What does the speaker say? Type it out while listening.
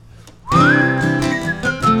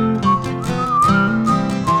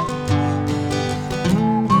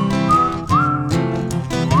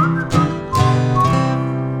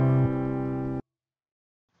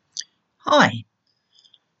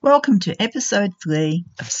Welcome to episode 3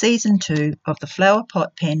 of season 2 of the Flower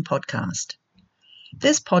Pot Pen podcast.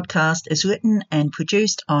 This podcast is written and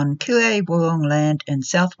produced on Kure Wurrung land in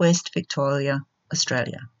southwest Victoria,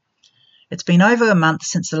 Australia. It's been over a month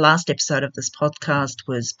since the last episode of this podcast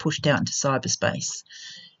was pushed out into cyberspace.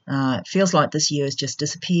 It feels like this year has just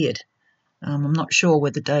disappeared. I'm not sure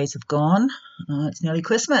where the days have gone. It's nearly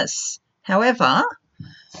Christmas. However,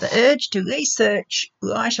 the urge to research,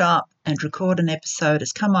 write up and record an episode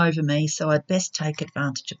has come over me, so I'd best take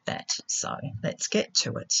advantage of that. So let's get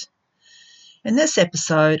to it. In this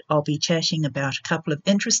episode, I'll be chatting about a couple of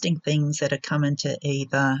interesting things that have come into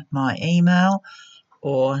either my email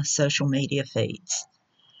or social media feeds.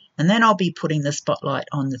 And then I'll be putting the spotlight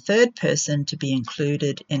on the third person to be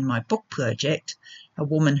included in my book project, a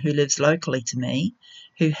woman who lives locally to me,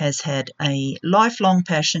 who has had a lifelong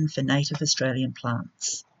passion for native Australian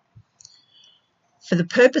plants. For the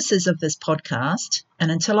purposes of this podcast,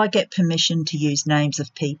 and until I get permission to use names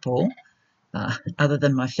of people, other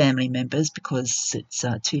than my family members because it's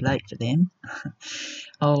too late for them,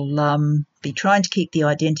 I'll be trying to keep the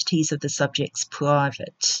identities of the subjects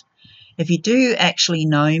private. If you do actually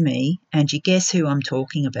know me and you guess who I'm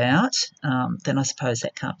talking about, then I suppose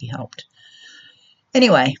that can't be helped.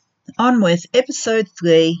 Anyway, on with episode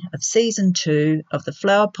 3 of season 2 of the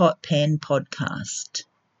Flower Pot Pen podcast.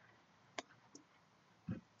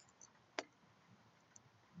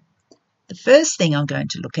 The first thing I'm going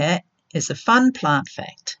to look at is a fun plant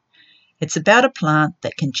fact. It's about a plant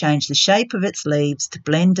that can change the shape of its leaves to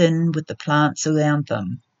blend in with the plants around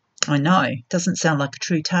them. I know, doesn't sound like a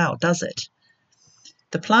true tale, does it?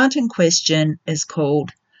 The plant in question is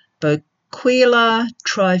called Bouqueola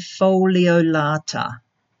trifoliolata.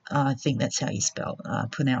 I think that's how you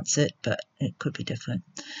pronounce it, but it could be different.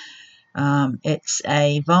 It's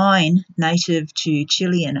a vine native to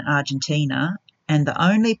Chile and Argentina, and the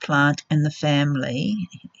only plant in the family,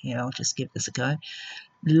 here I'll just give this a go,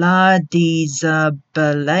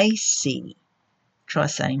 Ladizabalaceae. Try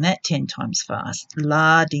saying that 10 times fast.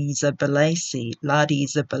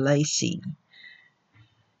 Ladizabalaceae.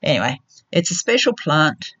 Anyway, it's a special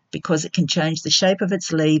plant because it can change the shape of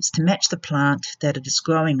its leaves to match the plant that it is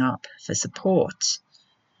growing up for support.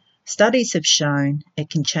 Studies have shown it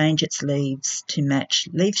can change its leaves to match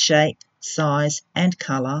leaf shape, size and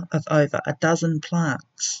colour of over a dozen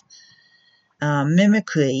plants.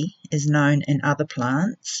 Mimicry is known in other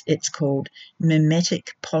plants. It's called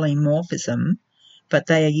mimetic polymorphism, but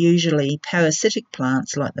they are usually parasitic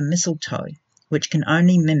plants like the mistletoe, which can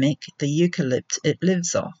only mimic the eucalypt it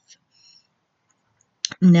lives off.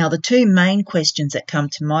 Now, the two main questions that come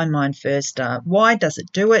to my mind first are, why does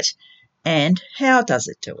it do it and how does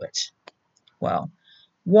it do it? Well,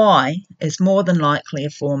 why is more than likely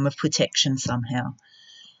a form of protection somehow.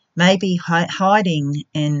 Maybe hiding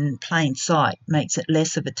in plain sight makes it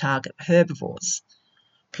less of a target for herbivores.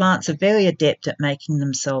 Plants are very adept at making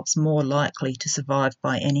themselves more likely to survive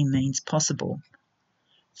by any means possible.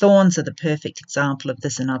 Thorns are the perfect example of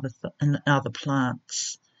this in other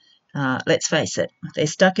plants. Let's face it, they're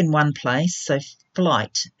stuck in one place, so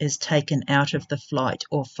flight is taken out of the flight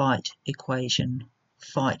or fight equation.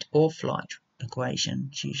 Fight or flight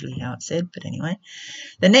equation is usually how it's said, but anyway.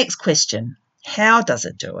 The next question, how does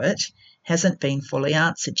it do it, hasn't been fully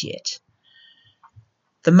answered yet.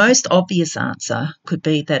 The most obvious answer could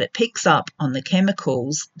be that it picks up on the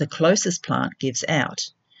chemicals the closest plant gives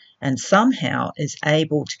out, and somehow is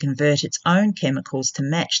able to convert its own chemicals to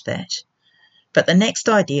match that. But the next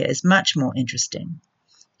idea is much more interesting,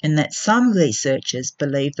 in that some researchers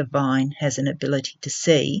believe the vine has an ability to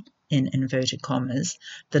see, in inverted commas,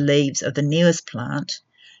 the leaves of the nearest plant,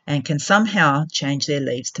 and can somehow change their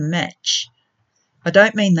leaves to match. I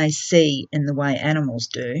don't mean they see in the way animals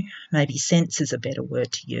do, maybe sense is a better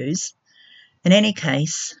word to use. In any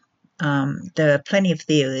case, there are plenty of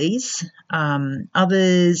theories.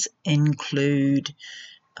 Others include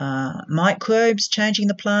microbes changing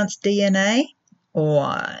the plant's DNA,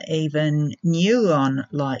 or even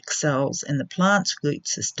neuron-like cells in the plant's root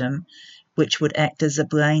system, which would act as a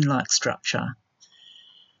brain-like structure.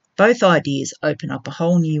 Both ideas open up a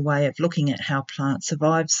whole new way of looking at how plants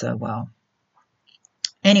survive so well.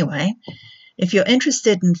 Anyway, if you're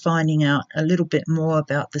interested in finding out a little bit more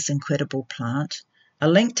about this incredible plant, a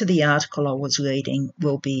link to the article I was reading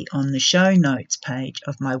will be on the show notes page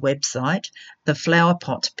of my website,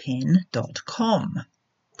 theflowerpotpen.com.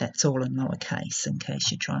 That's all in lowercase in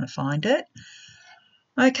case you're trying to find it.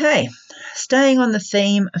 Okay, staying on the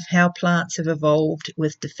theme of how plants have evolved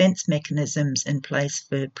with defense mechanisms in place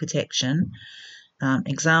for protection.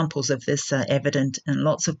 Examples of this are evident in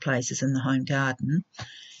lots of places in the home garden.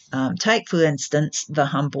 Take, for instance, the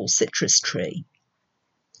humble citrus tree.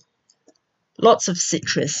 Lots of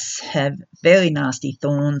citrus have very nasty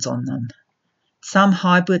thorns on them. Some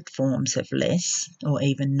hybrid forms have less, or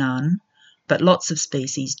even none, but lots of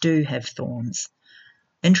species do have thorns.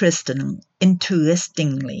 Interestingly,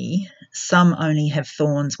 some only have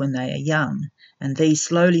thorns when they are young, and these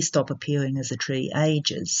slowly stop appearing as a tree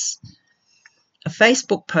ages. A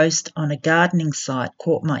Facebook post on a gardening site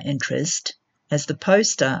caught my interest, as the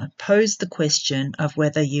poster posed the question of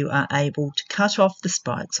whether you are able to cut off the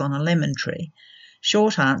spikes on a lemon tree.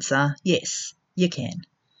 Short answer, yes, you can.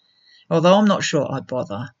 Although I'm not sure I'd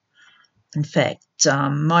bother. In fact,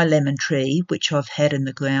 my lemon tree, which I've had in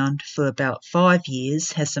the ground for about 5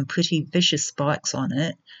 years, has some pretty vicious spikes on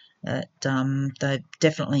it. They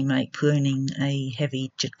definitely make pruning a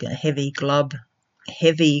heavy glove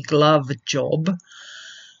job.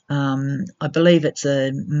 I believe it's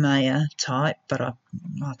a Mayer type, but I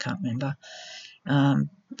can't remember.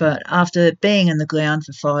 But after being in the ground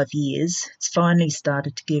for 5 years, it's finally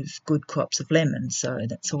started to give good crops of lemons, so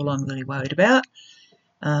that's all I'm really worried about.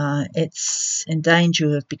 It's in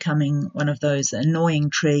danger of becoming one of those annoying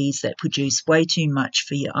trees that produce way too much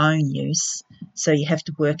for your own use, so you have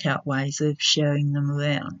to work out ways of sharing them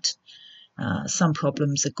around. Some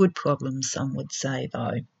problems are good problems, some would say,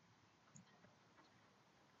 though.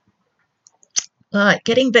 Right,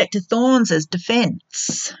 getting back to thorns as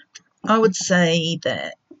defense, I would say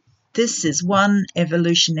that this is one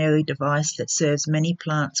evolutionary device that serves many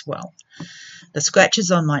plants well. The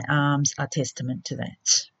scratches on my arms are testament to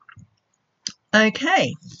that.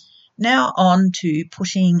 Okay, now on to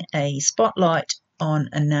putting a spotlight on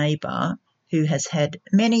a neighbour who has had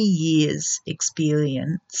many years'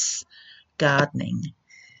 experience gardening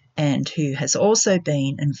and who has also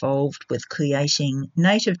been involved with creating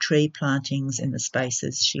native tree plantings in the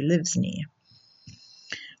spaces she lives near.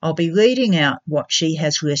 I'll be reading out what she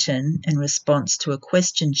has written in response to a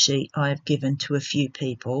question sheet I have given to a few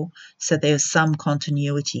people, so there's some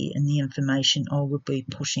continuity in the information I will be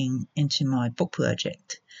putting into my book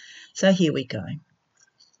project. So here we go.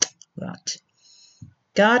 Right.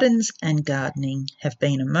 Gardens and gardening have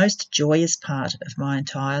been a most joyous part of my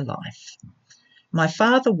entire life. My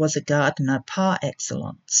father was a gardener par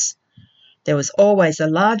excellence. There was always a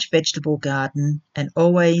large vegetable garden and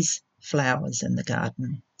always flowers in the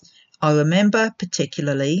garden. I remember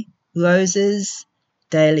particularly roses,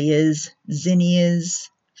 dahlias, zinnias,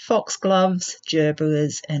 foxgloves,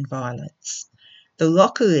 gerberas, and violets. The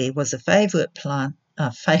rockery was a favourite part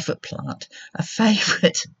of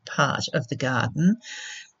the garden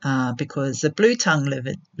because the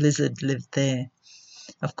blue-tongued lizard lived there.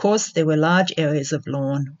 Of course, there were large areas of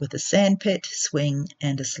lawn with a sandpit, swing,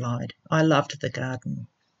 and a slide. I loved the garden.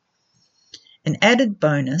 An added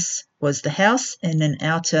bonus was the house in an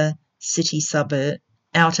outer Sydney suburb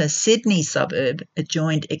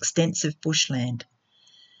adjoined extensive bushland.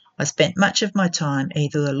 I spent much of my time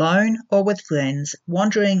either alone or with friends,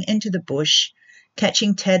 wandering into the bush,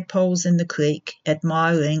 catching tadpoles in the creek,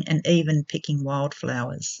 admiring and even picking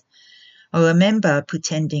wildflowers. I remember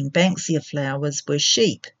pretending Banksia flowers were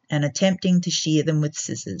sheep and attempting to shear them with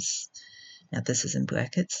scissors. Now, this is in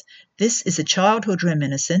brackets. This is a childhood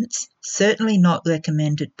reminiscence, certainly not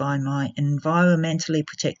recommended by my environmentally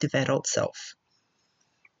protective adult self.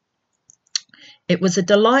 It was a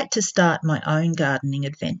delight to start my own gardening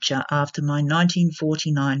adventure after my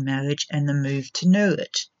 1949 marriage and the move to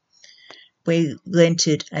Noorat. We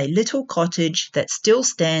rented a little cottage that still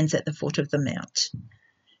stands at the foot of the mount.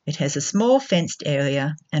 It has a small fenced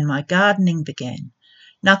area, and my gardening began.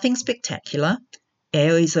 Nothing spectacular.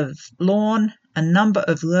 Areas of lawn, a number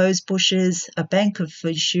of rose bushes, a bank of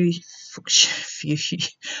fuchsias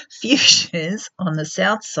on the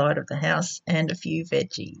south side of the house, and a few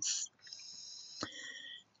veggies.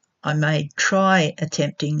 I may try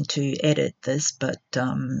attempting to edit this, but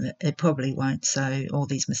it probably won't, so all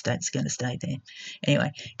these mistakes are going to stay there.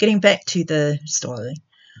 Anyway, getting back to the story.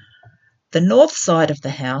 The north side of the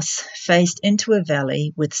house faced into a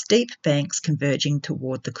valley with steep banks converging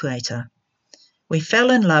toward the crater. We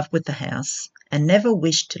fell in love with the house and never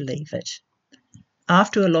wished to leave it.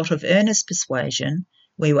 After a lot of earnest persuasion,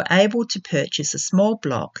 we were able to purchase a small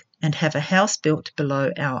block and have a house built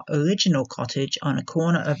below our original cottage on a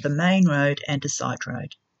corner of the main road and a side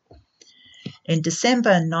road. In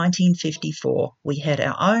December 1954, we had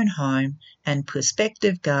our own home and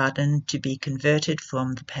prospective garden to be converted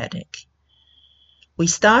from the paddock. We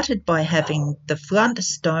started by having the front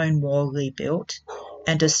stone wall rebuilt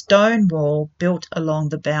and a stone wall built along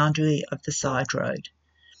the boundary of the side road.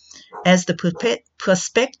 As the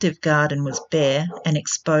prospective garden was bare and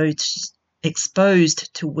exposed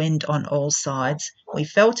exposed to wind on all sides, we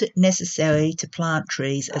felt it necessary to plant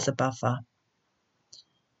trees as a buffer.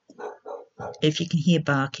 If you can hear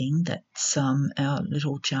barking, that's our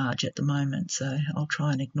little charge at the moment, so I'll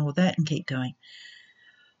try and ignore that and keep going.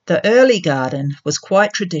 The early garden was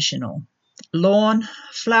quite traditional. Lawn,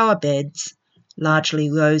 flower beds, largely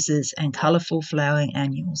roses and colourful flowering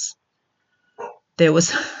annuals. There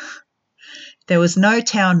was no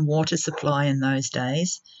town water supply in those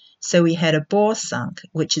days, so we had a bore sunk,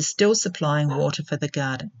 which is still supplying water for the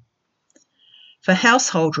garden. For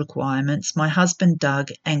household requirements, my husband dug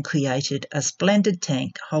and created a splendid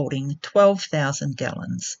tank holding 12,000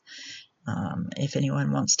 gallons. If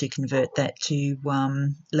anyone wants to convert that to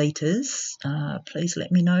litres, please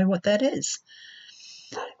let me know what that is.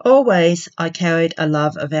 Always I carried a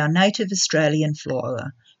love of our native Australian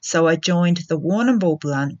flora, so I joined the Warrnambool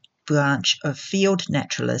branch of field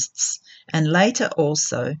naturalists and later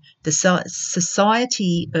also the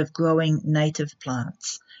Society of Growing Native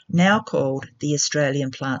Plants, now called the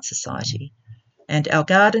Australian Plant Society, and our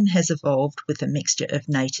garden has evolved with a mixture of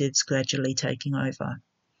natives gradually taking over.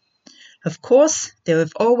 Of course, there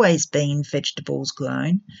have always been vegetables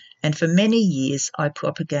grown, and for many years I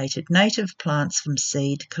propagated native plants from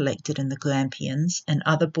seed collected in the Grampians and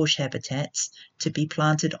other bush habitats to be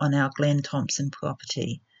planted on our Glen Thompson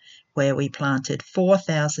property, where we planted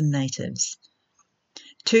 4,000 natives,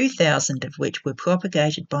 2,000 of which were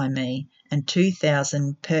propagated by me and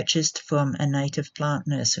 2,000 purchased from a native plant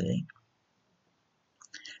nursery.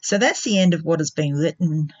 So that's the end of what has been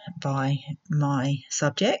written by my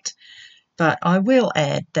subject. But I will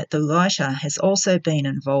add that the writer has also been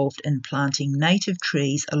involved in planting native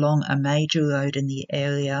trees along a major road in the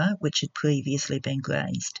area which had previously been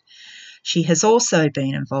grazed. She has also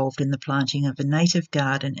been involved in the planting of a native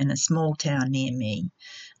garden in a small town near me,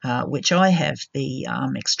 which I have the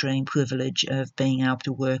extreme privilege of being able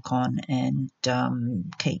to work on and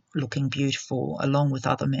keep looking beautiful along with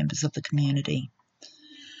other members of the community.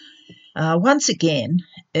 Once again,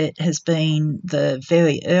 it has been the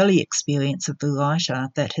very early experience of the writer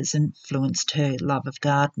that has influenced her love of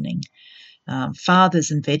gardening.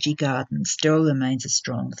 Fathers and veggie gardens still remains a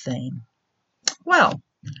strong theme. Well,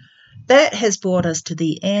 that has brought us to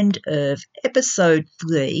the end of episode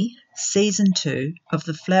 3, season 2 of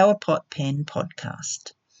the Flower Pot Pen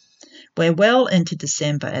podcast. We're well into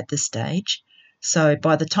December at this stage, so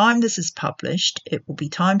by the time this is published, it will be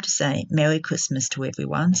time to say Merry Christmas to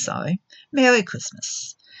everyone, so Merry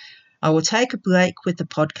Christmas. I will take a break with the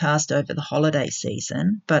podcast over the holiday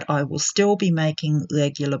season, but I will still be making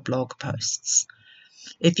regular blog posts.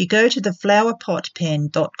 If you go to the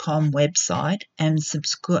flowerpotpen.com website and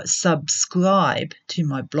subscribe to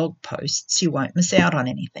my blog posts, you won't miss out on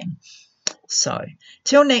anything. So,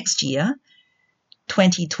 till next year,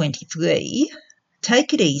 2023,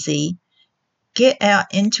 take it easy. Get out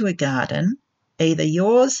into a garden, either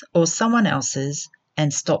yours or someone else's,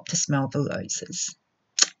 and stop to smell the roses.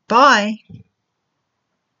 Bye.